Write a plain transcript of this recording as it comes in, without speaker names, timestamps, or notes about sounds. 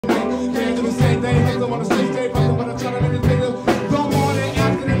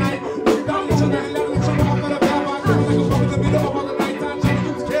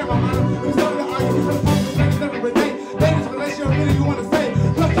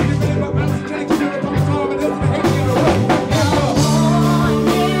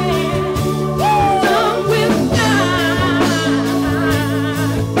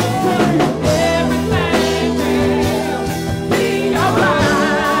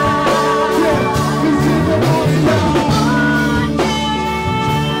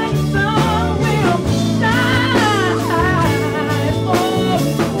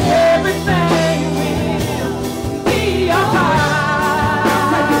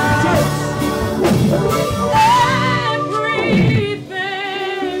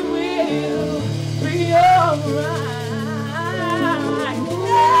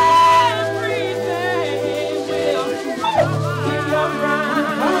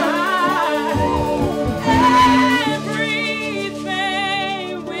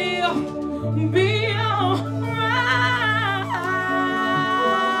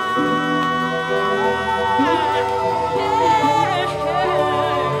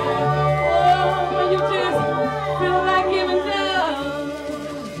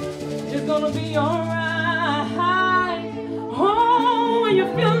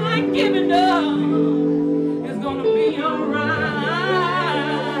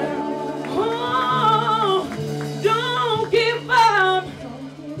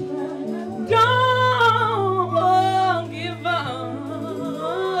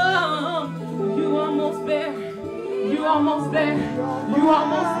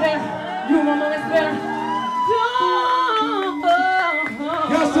You want more? It's better.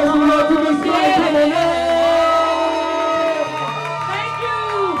 Y'all show some love to Miss Monica Monet. Thank you.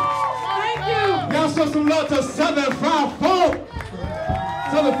 Thank you. Y'all show some love to Southern Fried Funk.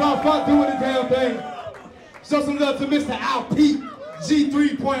 Southern Fried Funk doing the damn thing. Show some love to Mr. Al Pete,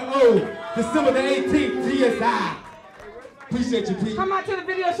 G3.0, December the 18th, GSI. Appreciate you, Pete. Come out to the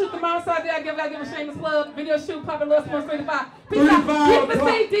video shoot tomorrow Saturday. I give a shameless plug. Video shoot, Papa Love Sports 35. Peace out. Get the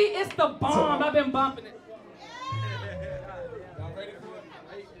CD. It's the bomb. I've been bumping it. Y'all ready for it?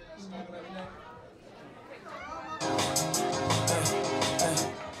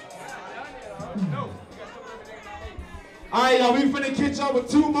 All right, y'all, we finna catch y'all with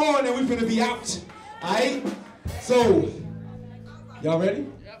 2 more and then we finna be out. All right? So, y'all ready?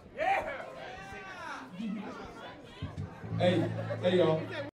 Yep. Yeah. Hey, y'all.